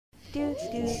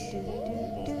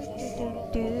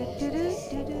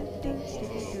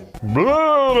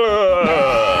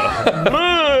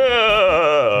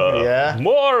Yeah.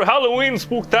 More Halloween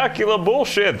spooktacular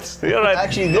bullshit. Here at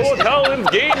Actually, No Talent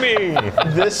Gaming.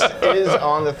 This is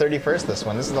on the 31st, this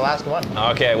one. This is the last one.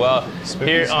 Okay, well, Spooky's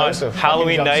here on house of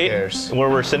Halloween fucking jump night, scares. where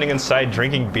we're sitting inside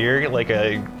drinking beer like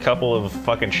a couple of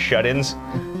fucking shut-ins.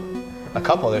 A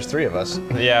couple, there's 3 of us.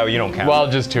 Yeah, you don't count. Well,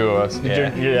 just 2 of us.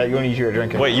 Yeah. You only you were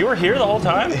drinking. Wait, you were here the whole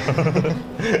time?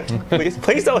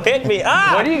 please don't hit me.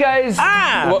 Ah! What do you guys?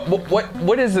 Ah!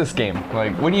 What is this game?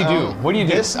 Like, what do you do? What do you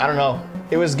do? This, I don't know.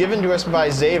 It was given to us by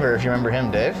Xaver, if you remember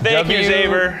him, Dave. Thank you, W-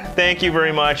 Xaver. Thank you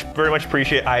very much. Very much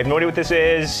appreciate it. I have no idea what this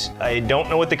is. I don't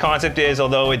know what the concept is,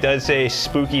 although it does say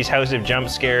Spooky's House of Jump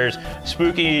Scares.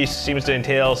 Spooky seems to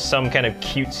entail some kind of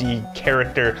cutesy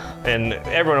character, and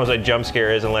everyone knows what a jump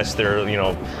scare is unless they're,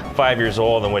 5 years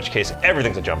old, in which case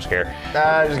everything's a jump scare.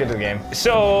 Just get to the game.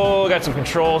 So, got some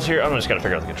controls here. I'm just gonna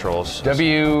figure out the controls.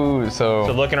 W. So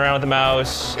looking around with the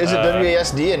mouse. Is it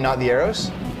WASD and not the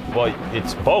arrows? Well,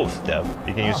 it's both, Dev.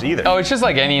 You can use either. Oh, it's just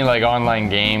like any online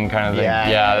game kind of thing.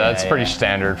 Yeah, That's pretty yeah.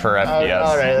 standard for FPS.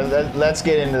 All right, let's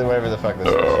get into whatever the fuck this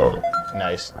is.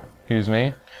 Nice. Excuse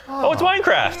me. Oh, it's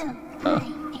Minecraft. I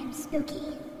am Spooky.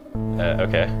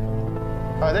 Okay.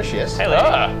 Oh, there she is. Hey, lady.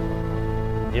 Ah.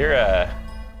 You're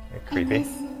creepy. And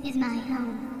this is my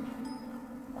home.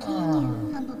 Can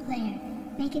you, humble player,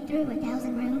 make it through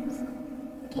 1,000 rooms? Can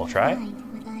We'll you try.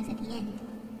 find what lies at the end?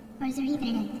 Or is there even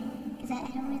an end? Because I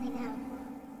don't really know.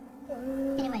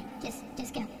 Anyway,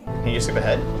 just go. Can you skip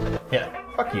ahead? Yeah.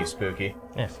 Fuck you, Spooky.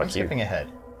 Yeah, I'm fuck you. skipping ahead.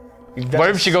 What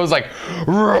if she goes like,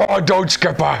 "Raw, don't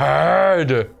skip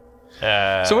ahead"?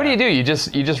 So what do? You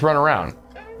just run around.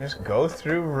 Just go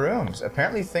through rooms.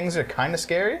 Apparently things are kind of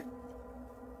scary.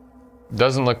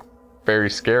 Doesn't look very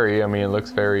scary. I mean, it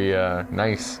looks very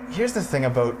nice. Here's the thing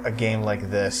about a game like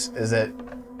this, is that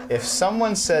if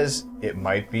someone says it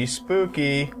might be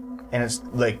spooky, and it's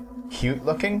like cute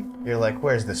looking, you're like,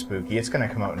 where's the spooky? It's gonna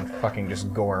come out and fucking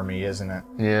just gore me, isn't it?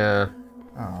 Yeah.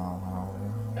 Oh,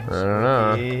 I don't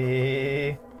know.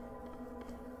 spooky.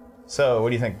 So, what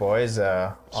do you think, boys?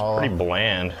 All Pretty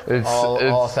bland. It's all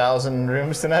 1,000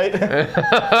 rooms tonight?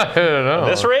 I don't know. At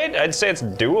this rate, I'd say it's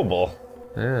doable.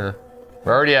 Yeah.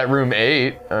 We're already at room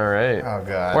 8. All right. Oh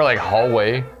god. We're like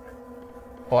hallway.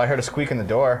 Well, I heard a squeak in the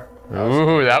door.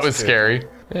 Ooh, that was good. scary.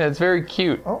 Yeah, it's very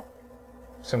cute. Oh,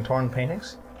 some torn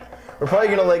paintings. We're probably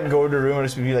gonna like go to a room and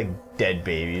just be like dead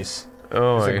babies.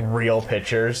 Oh It's my. like real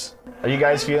pictures. Are you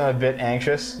guys feeling a bit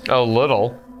anxious? A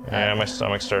little. Yeah, my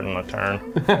stomach's starting to turn.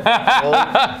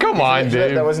 Come on,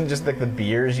 dude. That wasn't just like the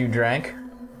beers you drank.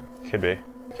 Could be.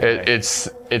 It's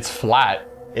flat.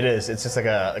 It is. It's just like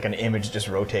an image just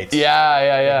rotates.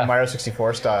 Yeah. Mario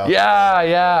 64 style.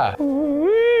 Yeah. Oh,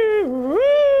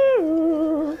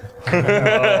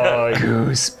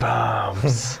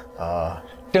 Goosebumps.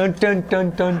 Dun dun dun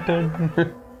dun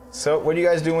dun. so, what are you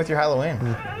guys doing with your Halloween?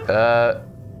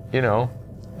 You know,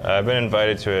 I've been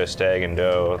invited to a stag and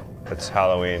doe. It's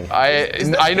Halloween.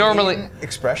 Is that I normally Canadian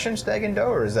expression stag and doe,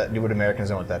 or is that would Americans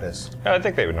know what that is? I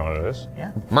think they would know what it is.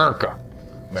 Merca.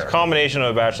 It's a combination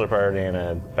of a bachelor party and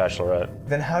a bachelorette.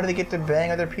 Then how do they get to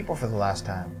bang other people for the last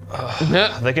time?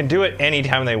 They can do it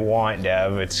anytime they want,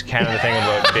 Dev. It's kind of the thing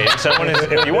about dating someone is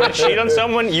if you want to cheat on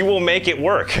someone, you will make it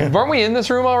work. Weren't we in this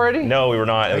room already? No, we were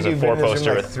not. It was a You've been in this room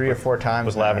four-poster like with 3 or 4 times.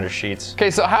 with now. lavender sheets.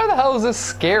 Okay, so how the hell is this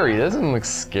scary? It doesn't look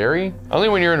scary. Only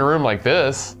when you're in a room like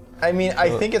this. I mean, I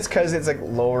think it's because it's like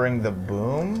lowering the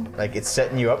boom. Like it's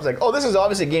setting you up. It's like, oh, this is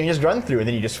obviously a game you just run through, and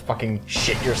then you just fucking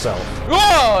shit yourself.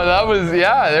 Whoa, that was,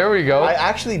 yeah, there we go. I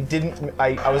actually didn't.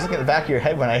 I was looking at the back of your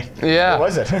head when I. Yeah. What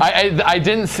was it? I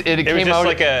didn't. It It was came just out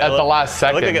like at the last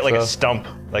second. It looked like, a so- stump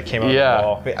that came out Yeah. of the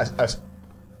wall. Wait,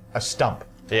 a stump.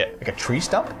 Yeah, Like a tree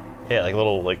stump? yeah, like a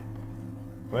little like.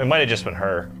 It might have just been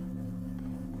her.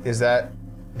 Is that?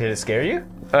 Did it scare you?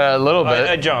 A little bit.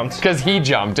 I jumped. Because he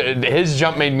jumped. His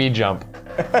jump made me jump.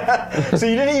 So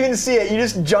you didn't even see it. You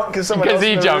just jumped because someone else. Because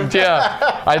he moved. jumped,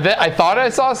 yeah. I thought I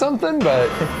saw something, but.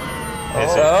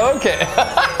 Okay.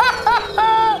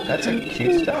 That's a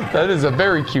cute stump. That is a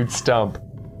very cute stump.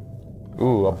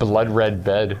 Ooh, a blood red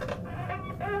bed.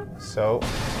 So.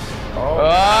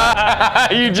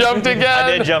 You jumped again?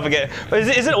 I did jump again. But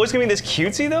is it always gonna be this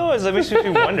cutesy though? That makes me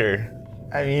wonder.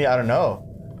 I mean, I don't know.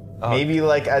 Maybe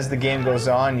like as the game goes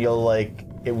on, you'll like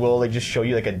it will like just show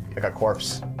you like a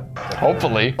corpse.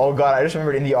 Hopefully. Oh god, I just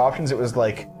remembered in the options it was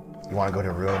like, you want to go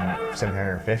to room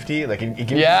 750? Like it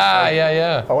gives you, Yeah, like,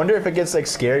 yeah. I wonder if it gets like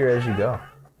scarier as you go.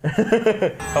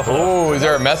 Oh, is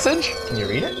there a message? Can you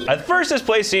read it? At first, this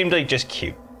place seemed like just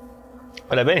cute.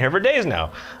 But I've been here for days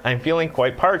now. I'm feeling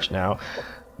quite parched now.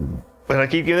 But I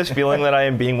keep getting this feeling that I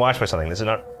am being watched by something. This is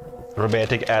not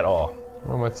romantic at all.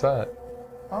 Oh, what's that?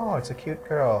 Oh, it's a cute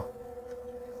girl.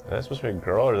 Is that supposed to be a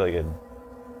girl or like a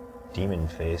demon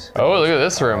face? Oh, look at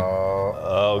this room.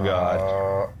 Oh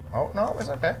god. Oh, no, it's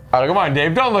okay. Oh, come on,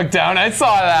 Dave. Don't look down. I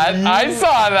saw that. I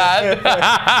saw that.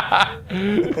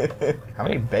 How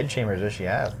many bed chambers does she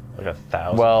have? Like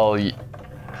 1,000. Well,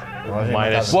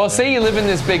 Minus- well, say you live in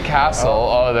this big castle.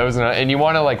 Oh, there was and you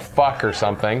want to like fuck or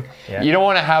something. Yeah. You don't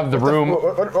want to have the room.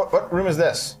 What room is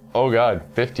this? Oh god,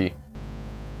 50.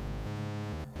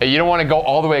 You don't want to go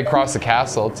all the way across the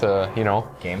castle to, you know.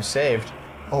 Game saved.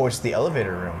 Oh, it's the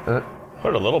elevator room.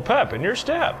 Put a little pep in your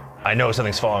step. I know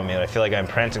something's following me, and I feel like I'm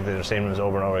prancing through the same rooms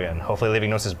over and over again. Hopefully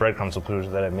leaving notes as breadcrumbs will prove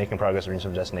that I'm making progress reaching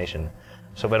some destination.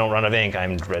 So if I don't run out of ink,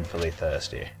 I'm dreadfully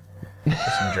thirsty.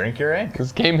 Some drink your ink?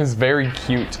 This game is very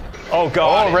cute. Oh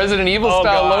god! Oh, Resident Evil Oh,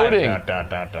 style God. loading.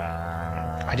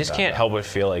 I just can't help but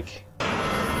feel like...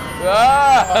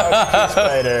 Ah!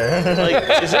 Spider.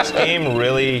 Like, is this game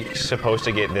really supposed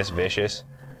to get this vicious?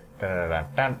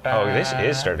 Oh, this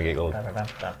is starting to get a little...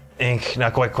 Ink,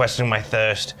 not quite questioning my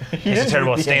thirst. These are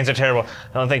terrible, stains are terrible.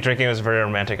 I don't think drinking was a very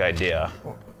romantic idea.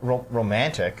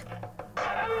 Romantic?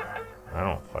 I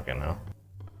don't fucking know.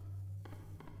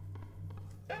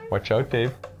 Watch out,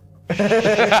 Dave. Fuck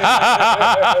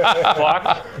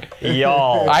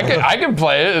y'all. I can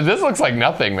play it. This looks like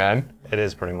nothing, man. It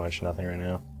is pretty much nothing right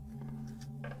now.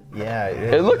 Yeah,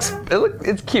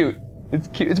 It's cute. It's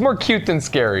cute. It's more cute than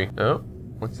scary. Oh,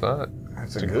 what's that?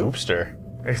 It's It's a goopster.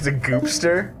 It's a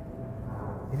goopster?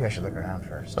 Maybe I should look around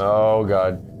first. Oh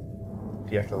god.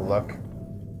 Do you have to look?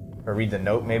 Or read the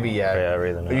note, maybe? Yeah. Yeah,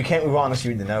 read the But you note. can't move on unless you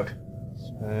read the note.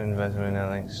 Investment in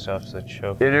nothing stuffs that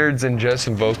choke. Innards and just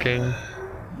invoking.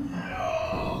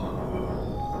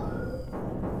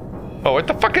 Oh, what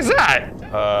the fuck is that?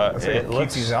 It's like It a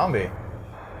looks... cutesy zombie.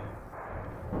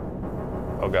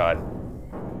 Oh god.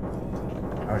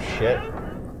 Oh shit.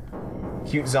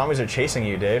 Cute zombies are chasing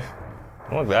you, Dave.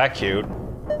 Don't look that cute.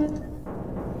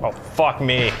 Oh, fuck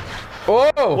me. Whoa!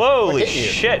 Holy hit you?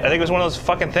 shit. I think it was one of those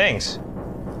fucking things.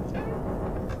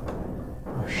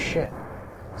 Oh shit.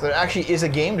 So there actually is a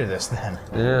game to this then.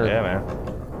 Yeah. Yeah, man.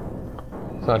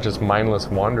 It's not just mindless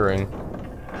wandering.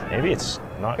 Maybe it's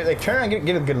not... Like, turn around and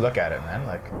get a good look at it, man.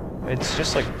 Like, It's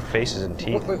just like faces and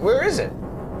teeth. where is it?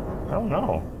 I don't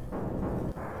know.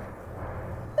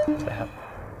 What the hell?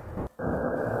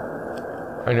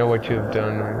 I know what you've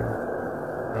done.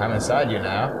 I'm inside you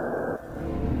now.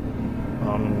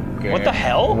 What the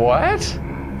hell? What?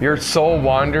 Your soul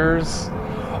wanders.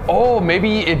 Oh,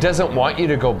 maybe it doesn't want you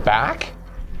to go back?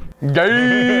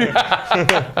 Gay!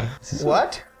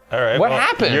 What? All right. What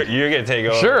happened? You're gonna take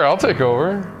over. Sure, I'll take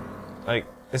over. Like,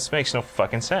 this makes no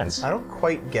fucking sense. I don't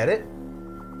quite get it.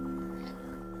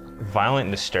 Violent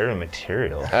and disturbing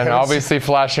material. And obviously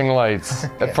flashing lights.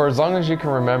 For as long as you can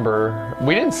remember.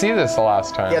 We didn't see this the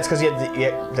last time. Yeah, it's because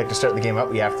like to start the game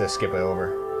up, you have to skip it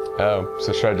over. Oh,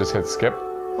 so should I just hit skip?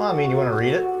 Well, I mean, you want to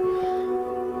read it?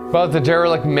 But the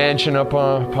derelict mansion up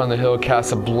upon the hill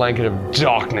casts a blanket of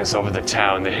darkness over the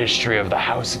town. The history of the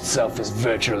house itself is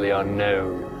virtually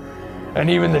unknown. And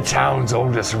even the town's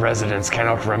oldest residents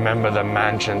cannot remember the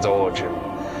mansion's origin.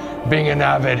 Being an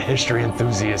avid history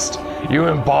enthusiast, you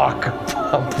embark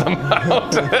up the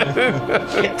mountain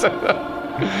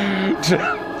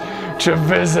to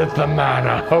visit the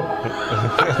manor.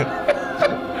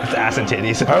 It's ass and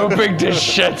titties. Hoping to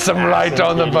shed some light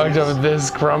on the bunch of this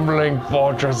crumbling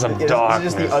fortress of It's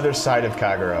darkness. just the other side of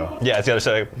Kagero. Yeah, it's the other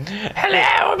side.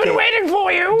 Hello, I've been waiting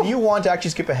for you. Do you want to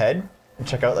actually skip ahead and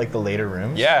check out like the later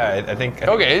rooms? Yeah, I think.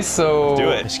 Okay, so Do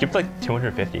it. Skip like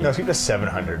 250. No, skip to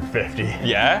 750.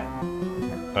 Yeah?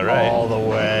 All right. All the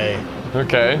way.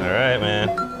 Okay. All right, man.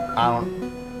 I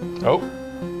don't. Oh,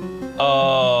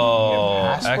 Oh,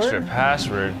 Password? extra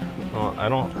password. Well, I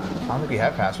don't. I don't think we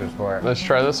have passwords for it. let's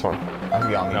try this one. I think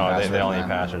we all need No, passwords. they all need man.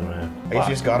 passwords, man. I guess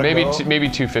you just gotta Maybe go. maybe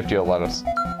 250 will let us.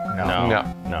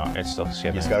 No. No, it's still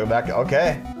skipping. You just gotta go back.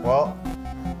 Okay. Well,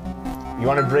 you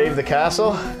want to brave the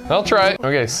castle? I'll try.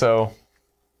 Okay, so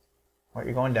What?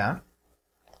 You're going down?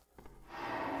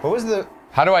 What was the?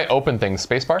 how do I open things?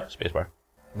 Spacebar? Spacebar.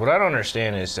 What I don't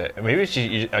understand is that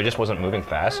maybe I just wasn't moving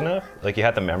fast enough. Like you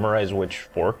had to memorize which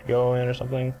fork to go in or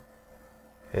something.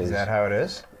 Is that how it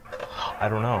is? I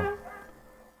don't know.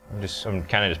 I'm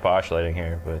kind of just postulating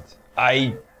here, but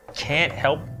I can't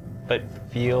help but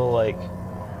feel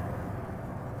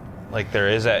like there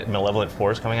is that malevolent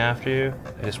force coming after you.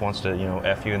 It just wants to,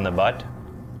 F you in the butt.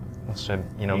 Wants to,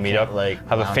 meet can't, up, like,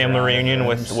 have a lounge family around in reunion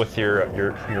rooms. with your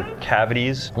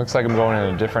cavities. Looks like I'm going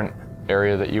in a different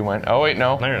area that you went. Oh wait,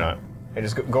 no. No, you're not. Hey,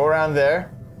 just go around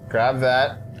there, grab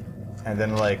that, And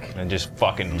then like And just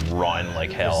fucking run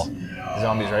like hell. the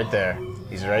zombie's right there.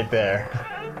 He's right there.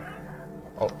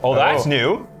 Oh, that's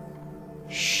new.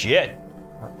 Shit.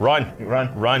 Run.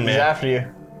 Run. Run, He's man. after you.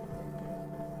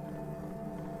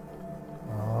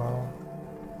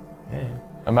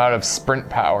 I'm out of sprint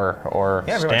power or.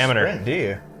 Yeah, very much Stamina. sprint, do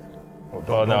you? Oh,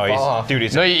 Oh, no, fall off. dude,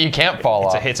 it's No, you can't fall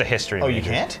off. it's a history. Oh, you major.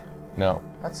 can't? No.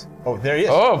 That's. Oh, there he is.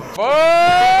 Oh,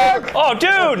 fuck! Oh,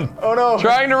 dude! Oh no!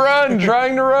 Trying to run,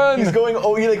 trying to run. He's going.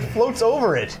 Oh, he like floats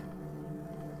over it.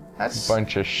 That's.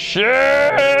 Bunch of shit.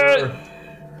 I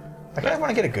kind of want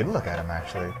to get a good look at him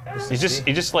actually. He's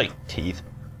just like teeth.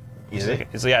 Is it?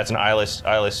 It's an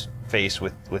eyeless face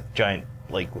with giant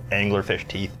like anglerfish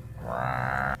teeth.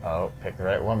 Oh, pick the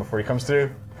right one before he comes through.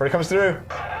 Before he comes through.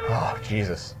 Oh,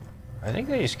 Jesus. I think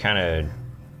they just kind of.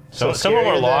 So Some of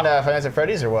them are scarier locked. than Five Nights at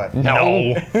Freddy's or what?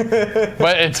 No.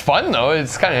 But it's fun though.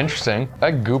 It's kind of interesting.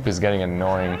 That goop is getting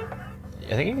annoying.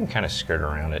 I think you can kind of skirt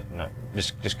around it. No,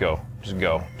 just go. Just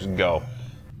go. Just go.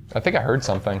 I think I heard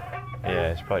something.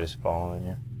 Yeah, it's probably just following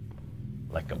you.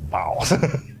 Like a ball.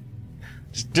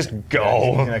 just go. Yeah,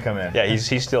 he's gonna come in. Yeah,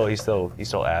 he's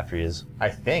still after you. I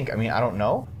think. I mean, I don't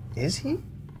know. Is he?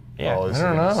 Yeah. Oh, this is I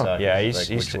don't gonna know. suck. Yeah, Like, he's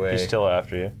which way? still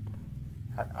after you.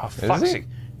 Oh, fuck's he? sake.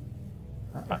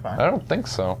 Fine. I don't think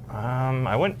so.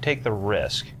 I wouldn't take the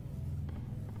risk.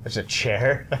 There's a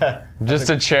chair. Just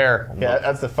a chair. Yeah,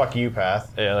 that's the fuck you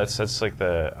path. Yeah, that's like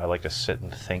I like to sit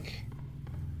and think.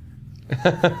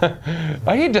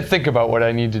 I need to think about what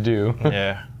I need to do.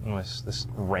 Yeah, this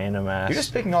random ass. You're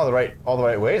just picking all the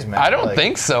right ways, man. I don't Like,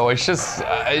 think so. It's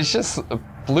just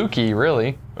fluky,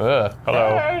 really. Ugh.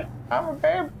 Hello. Hey, I'm a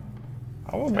babe.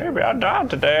 Oh baby, I died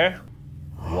today.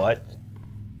 What?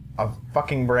 A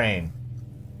fucking brain.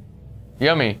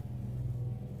 Yummy.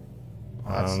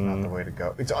 Oh, that's not the way to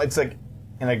go. It's like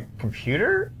in a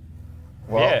computer.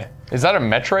 Well, Yeah. Is that a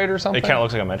Metroid or something? It kind of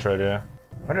looks like a Metroid, yeah.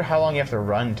 I wonder how long you have to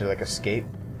run to like escape.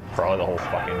 Probably the whole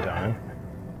fucking time.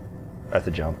 That's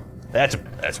a jump. That's a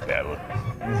bad one.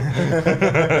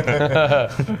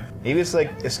 Maybe it's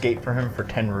like escape from him for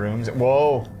 10 rooms.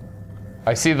 Whoa.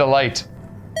 I see the light.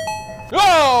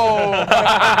 Whoa!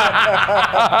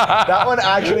 That one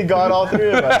actually got all three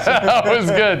of us. That was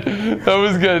good. That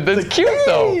was good. That's cute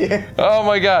though. Hey! Oh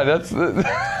my god, that's.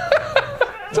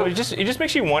 So it just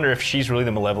makes you wonder if she's really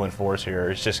the malevolent force here,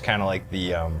 or it's just kind of like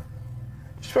the.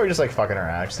 She's probably just like fucking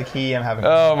around. It's the key I'm having.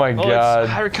 Oh my Well,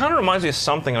 god. it kind of reminds me of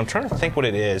something. I'm trying to think what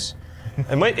it is.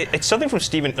 It's something from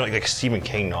Stephen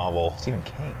King novel. Stephen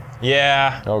King.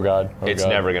 Yeah. Oh god. Oh It's god.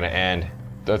 never gonna end.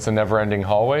 That's a never-ending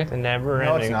hallway. The never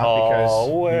No, it's ending not because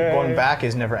hallway. going back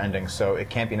is never ending, so it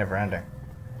can't be never ending.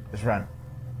 Just run.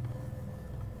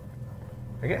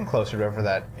 We're getting closer to wherever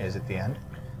that is at the end.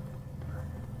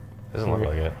 Doesn't look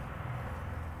like it.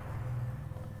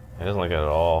 It doesn't look like it at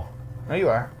all. No, you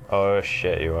are. Oh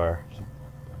shit, you are.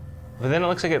 But then it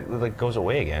looks like it like goes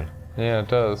away again. Yeah, it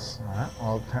does. Alright,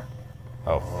 well,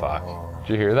 Oh fuck.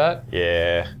 Did you hear that?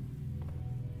 Yeah.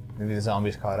 maybe the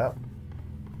zombie's caught up.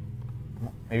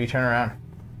 Maybe turn around.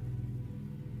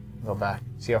 Go back.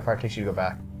 See how far it takes you to go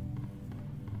back.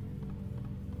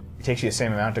 It takes you the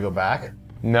same amount to go back.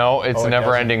 No, it's Oh, a it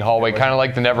never-ending doesn't. hallway, It kind of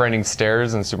like the never-ending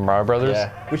stairs in Super Mario Brothers.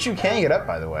 Yeah. Which you can get up,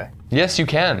 by the way. Yes, you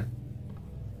can.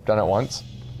 Done it once.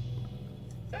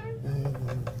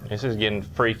 This is getting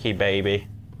freaky, baby.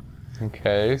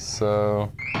 Okay,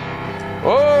 so.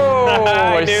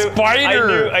 Oh, a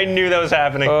spider! I knew that was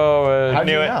happening. Oh man. How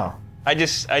do you knew it. know? I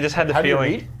just had the How do you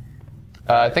feeling. read?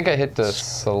 I think I hit the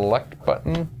select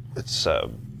button. It's Yeah.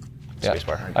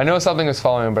 spacebar. I know something was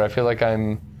following me, but I feel like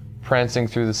I'm prancing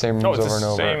through the same rooms No, it's over and the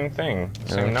over. same thing.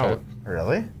 Same Okay. note.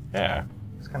 Really? Yeah.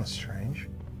 It's kind of strange.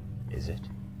 Is it?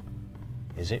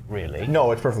 Is it really?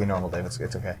 No, it's perfectly normal, Dave. It's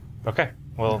okay. Okay.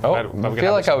 Well, Oh, I'm I gonna feel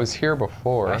have like this- I was here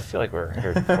before. I feel like we're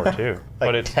here before too. Like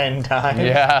but it. 10 times.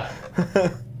 Yeah.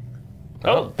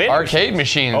 Oh, vending Arcade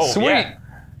machines. machine. Oh, Sweet. yeah.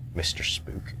 Mr.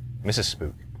 Spook. Mrs.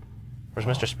 Spook. Where's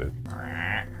Mr. Spook?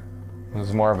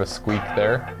 There's more of a squeak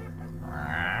there.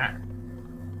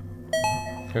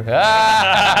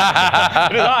 Ah!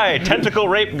 It is I, tentacle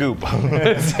rape goop.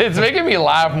 it's making me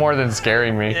laugh more than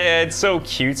scaring me. Yeah, it's so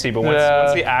cutesy, but Yeah.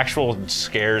 once the actual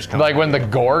scares come, Like when the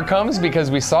gore comes,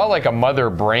 because we saw like a mother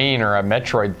brain or a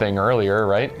Metroid thing earlier,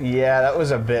 right? Yeah, that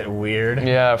was a bit weird.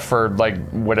 Yeah, for like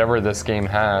whatever this game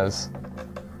has.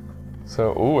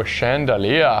 So, ooh, a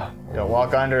chandelier. Don't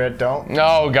walk under it, don't.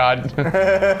 Oh god.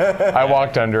 I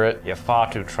walked under it. you're far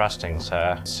too trusting,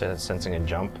 sir. Sensing a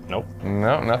jump. Nope.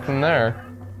 No, nothing there.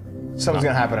 Something's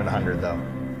gonna happen at 100, though.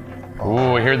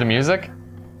 Ooh, hear the music?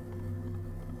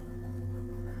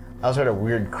 I also heard a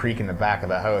weird creak in the back of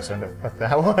the house. I wonder what the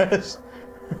hell was.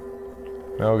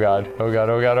 Oh god. Oh god.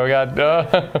 Oh god. Oh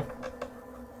god.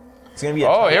 It's gonna be a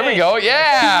Oh, tough, here we go.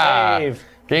 Yeah. Save.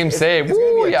 Game save. it's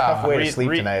gonna Woo, be a yeah. tough way to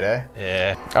sleep tonight, eh?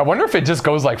 Yeah. I wonder if it just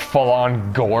goes like full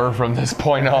on gore from this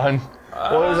point on.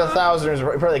 Well, there's 1,000. There's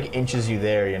probably like inches you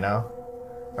there, you know.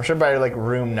 I'm sure by like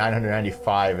room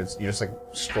 995, you're just like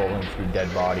strolling through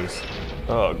dead bodies.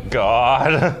 Oh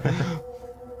God.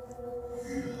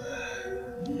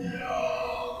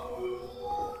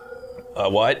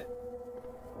 What?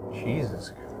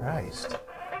 Jesus Christ.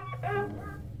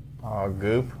 Oh,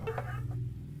 goop.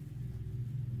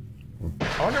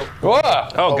 I wonder. Whoa!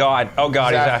 Oh God. Oh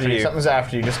God. He's after you. Something's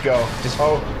after you. Just go. Just-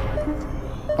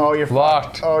 Oh, you're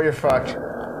Locked. fucked. Oh, you're fucked.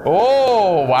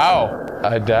 Oh, wow.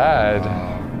 I died.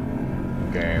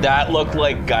 Game. That looked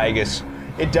like Gygus.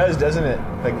 It does, doesn't it?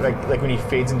 Like when he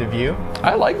fades into view.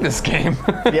 I like this game.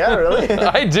 Yeah, really.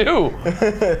 I do.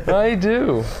 I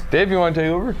do. Dave, you want to take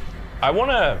over? I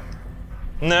wanna.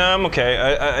 No, I'm okay.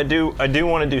 I do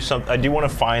want to do something. I do want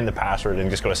to find the password and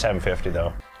just go to 750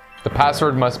 though. The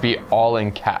password must be all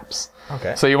in caps.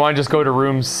 Okay. So you want to just go to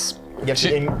rooms. You have to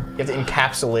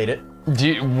encapsulate it.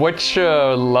 Which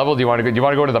level do you want to go? Do you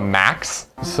want to go to the max?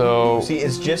 So See,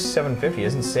 it's just 750. It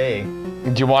doesn't say.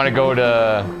 do you want to go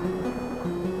to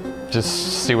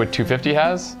just see what 250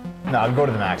 has? No, I'll go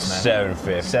to the max, man.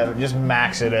 750. Just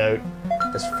max it out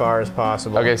as far as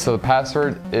possible. Okay, so the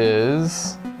password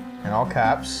is In all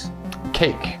caps.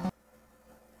 cake.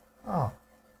 Oh.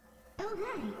 Oh,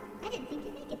 hi. I didn't think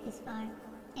you'd make it this far.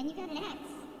 And you got an axe.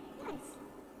 Nice.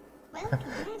 Well,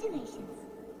 congratulations.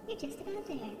 You're just about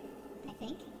there, I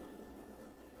think.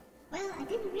 Well, I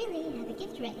didn't really have a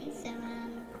gift ready, so,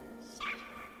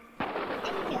 there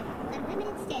you go.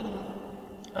 Unlimited stamina.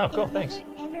 Oh, cool. It'll Thanks.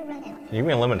 never, ever run out. You give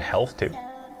me unlimited health too. So,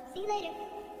 see you later.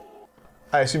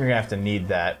 I assume you're gonna have to need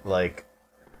that, like.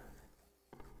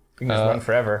 You can just run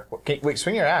forever. Wait,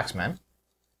 swing your axe, man.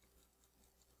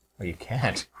 Oh, you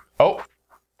can't. Oh,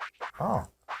 Oh.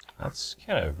 That's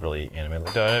kind of really animated.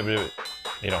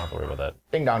 You don't have to worry about that.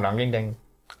 Ding dong dong ding ding.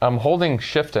 I'm holding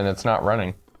shift and it's not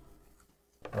running.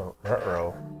 Oh,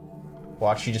 ruh-roh.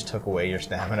 Watch, you just took away your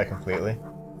stamina completely.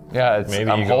 Yeah, it's, Maybe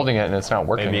I'm you go- holding it and it's not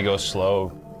working. Maybe you go slow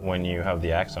when you have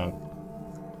the axe on.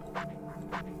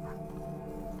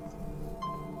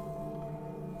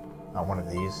 Not one of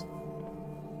these.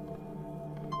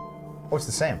 Oh, it's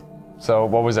the same. So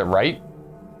what was it, right?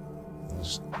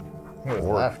 Just I think it was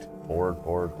forward,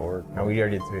 left. forward. No, we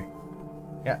already did 3.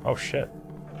 Oh shit.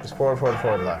 Just forward,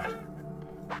 left.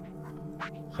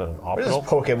 So What is this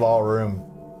optional. Pokeball room?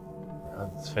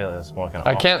 It's more kind of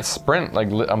I can't sprint. Like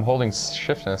I'm holding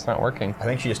shift and it's not working. I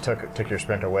think she just took your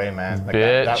sprint away, man. Like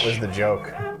Bitch. that was the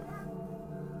joke.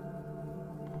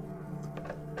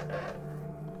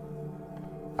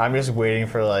 I'm just waiting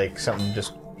for like something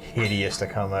just hideous to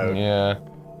come out. Yeah.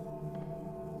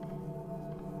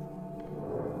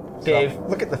 Dave,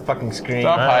 look at the fucking screen.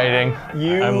 Stop hiding.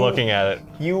 You, I'm looking at it.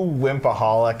 You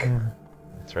wimpaholic.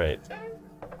 That's right.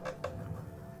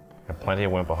 Got plenty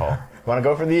of Wimpahol. Want to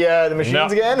go for the machines No.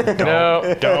 again?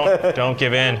 No. Don't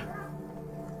give in.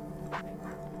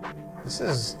 This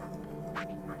is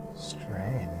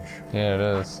strange. Yeah, it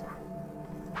is.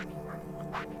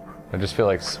 I just feel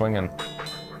like swinging.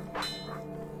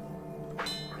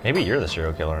 Maybe you're the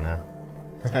serial killer now.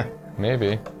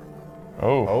 Maybe.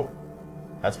 Oh. Oh,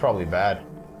 that's probably bad.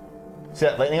 See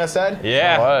that lightning outside? It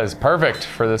Yeah. was perfect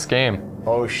for this game.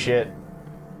 Oh shit.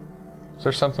 Is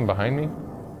there something behind me?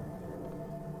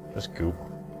 Just goop.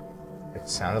 It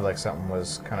sounded like something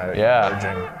was kind of Yeah.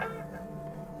 emerging.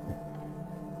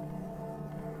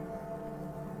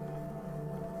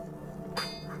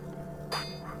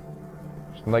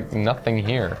 Like nothing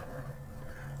here.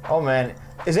 Oh man,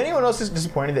 is anyone else just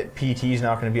disappointed that PT is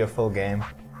not going to be a full game?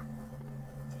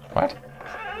 What?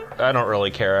 I don't really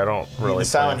care. I don't really. The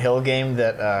Silent play. Hill game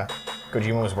that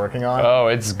Kojima was working on. Oh,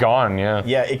 it's gone. Yeah.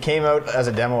 Yeah, it came out as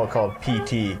a demo called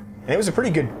PT, and it was a pretty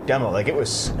good demo. Like it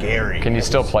was scary. Can you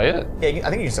still play it? Yeah,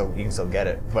 I think you can still get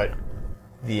it, but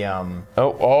the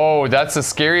Oh, that's the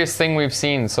scariest thing we've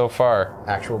seen so far.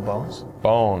 actual bones.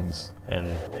 Bones. And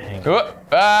hang. Oh,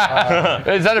 ah!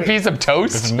 Is that a piece of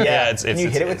toast? Yeah, it's Can you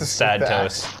hit it with the sad stick back?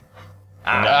 toast.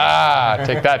 Ah,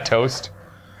 take that toast.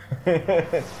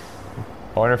 I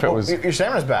wonder if it Oh, was. your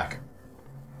stamina's back.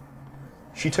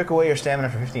 She took away your stamina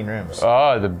for 15 rooms.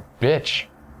 Oh, the bitch.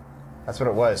 That's what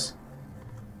it was.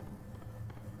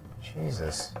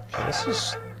 Jesus. This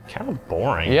is kind of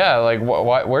boring. Yeah, like,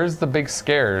 where's the big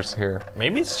scares here?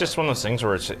 Maybe it's just one of those things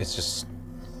where it's just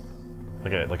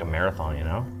like a marathon, you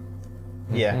know?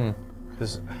 Yeah.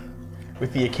 Because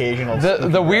with the occasional.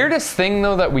 The weirdest thing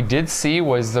though that we did see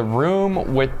was the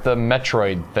room with the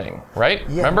Metroid thing, right?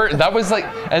 Yeah. Remember that was like,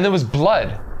 and there was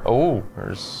blood. Oh,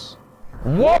 there's.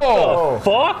 Whoa!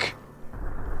 Fuck.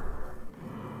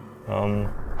 Well,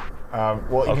 you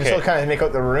can Okay. still kind of make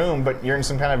out the room, but you're in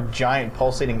some kind of giant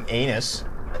pulsating anus.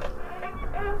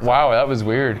 Wow, that was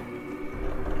weird.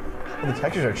 The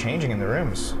textures are changing in the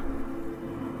rooms.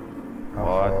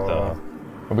 What the?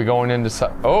 Are we going into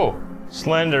oh?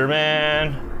 Slender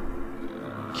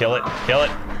Man. Kill it. Kill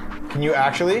it. Can you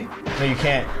actually? No, you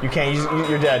can't. You can't.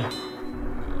 You're dead.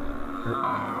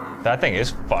 That thing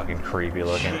is fucking creepy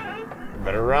looking.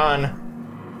 Better run.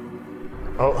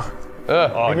 Oh,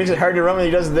 Ugh, it makes it hard to run when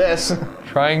he does this.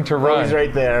 trying to Oh, run. he's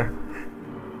right there.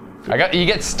 You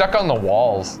get stuck on the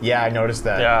walls. Yeah, I noticed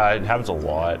that. Yeah, it happens a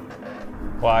lot.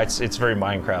 Well, it's very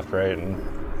Minecraft, right? And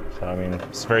so I mean,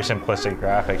 it's very simplistic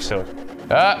graphics. So,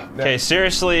 Ah, okay,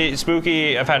 seriously,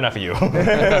 Spooky, I've had enough of you.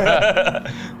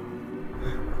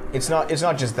 It's not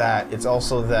just that. It's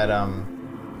also that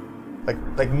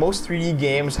like most 3D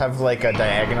games have like a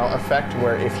diagonal effect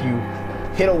where if you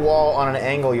hit a wall on an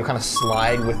angle, you kind of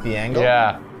slide with the angle.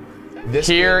 yeah. This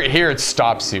Here it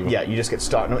stops you. yeah, you just get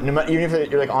stopped. No matter, even if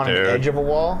you're like on Dude. an edge of a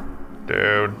wall,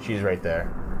 Dude, she's right there.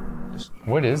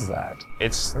 What is that?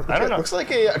 it's I don't know. It looks like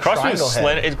a Cross between triangle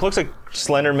head. it looks like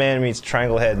Slender Man meets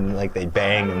Triangle Head, and like they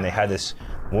banged and they had this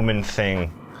woman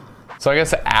thing. So I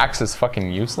guess the axe is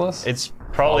fucking useless. It's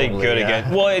probably good yeah. against.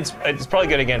 Well, it's probably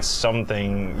good against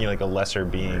something, you know, like a lesser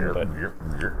being. But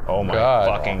oh my God.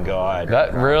 fucking god,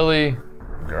 That really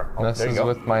There you messes go.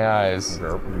 with my eyes.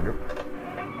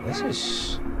 this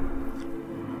is.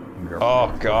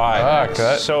 Oh god, Fuck,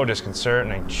 that- so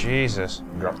disconcerting. Jesus.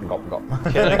 Gulp, gulp, gulp.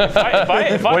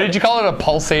 Like, if I, What did you call it? A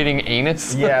pulsating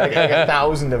anus? Yeah, like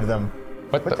 1,000 of them.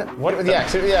 What the? What with the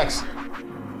X? Hit with the X.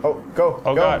 Oh, go.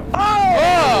 Oh go. god.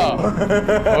 Oh!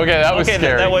 Okay, that was Okay,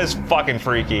 scary. that was fucking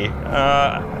freaky.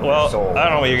 Well, Soul. I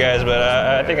don't know about you guys, but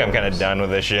I think I'm kind of done with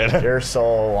this shit. Your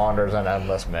soul wanders an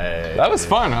endless maze. That was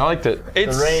fun. I liked it.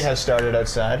 It's, The rain has started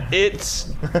outside.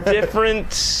 It's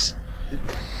different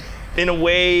in a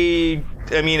way.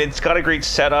 I mean, it's got a great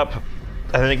setup,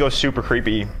 and then it goes super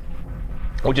creepy,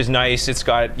 which is nice. It's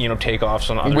got, you know, takeoffs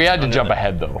on other. We had to on jump the-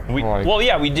 ahead though. We, Like, well,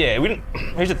 yeah, we did. We didn't.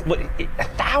 Here's the, what,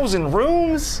 1,000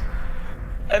 rooms.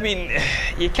 I mean,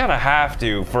 you kind of have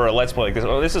to for a Let's Play like this.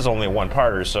 Oh, this is only one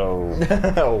parter, so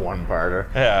Oh, one-parter.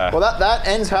 yeah. Well, that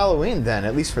ends Halloween then,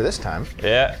 at least for this time.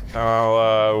 Yeah.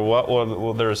 What?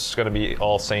 Well, there's gonna be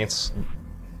All Saints.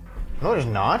 No, there's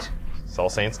not. It's All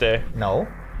Saints Day. No,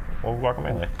 Well, welcome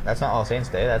in. that's not All Saints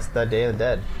Day. That's the Day of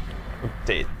the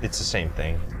Dead. It's the same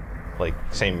thing, like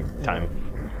same time.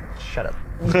 Shut up.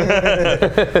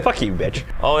 Fuck you, bitch.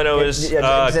 All I know is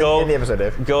it's go in the episode,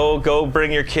 Dave. go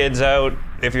bring your kids out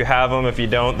if you have them. If you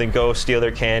don't, then go steal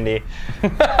their candy.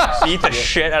 Eat the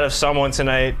shit out of someone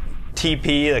tonight.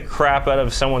 TP the crap out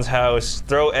of someone's house.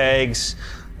 Throw eggs.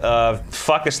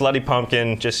 Fuck a slutty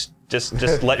pumpkin. Just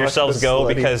let yourselves the go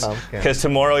slutty because pumpkin.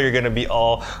 tomorrow you're gonna be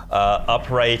all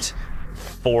upright,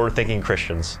 forward-thinking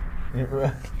Christians.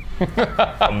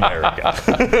 America.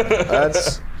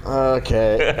 That's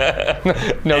okay.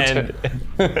 no, and-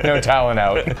 no talent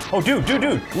out. Oh,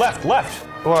 dude, left. What?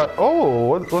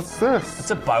 Oh, what's this?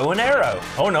 It's a bow and arrow.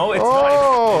 Oh no, it's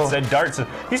Oh. not. It's a darts.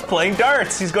 He's playing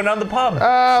darts. He's going down the pub.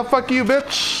 Fuck you,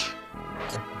 bitch.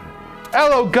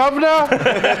 Hello, governor.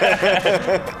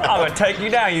 I'm gonna take you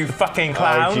down, you fucking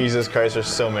clown. Oh, Jesus Christ, there's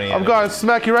so many. I'm gonna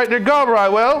smack you right in your gobber, I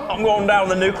will. I'm going down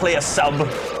the nuclear sub.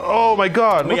 Oh my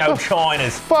god. Me What old the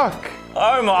Chinas. fuck?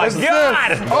 Oh my What's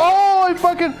god! this? Oh, I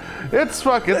fucking. It's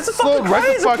fucking. This is slowed fucking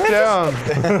right the crazy, fuck down.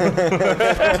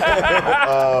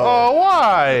 Oh,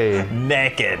 why?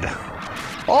 Naked.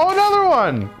 Oh, another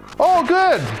one. Oh,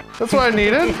 good. That's what I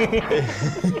needed.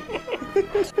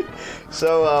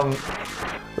 So,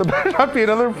 There better not be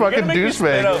another fucking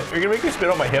douchebag. You're gonna make me spit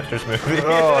out my hipster smoothie.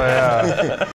 Oh, yeah.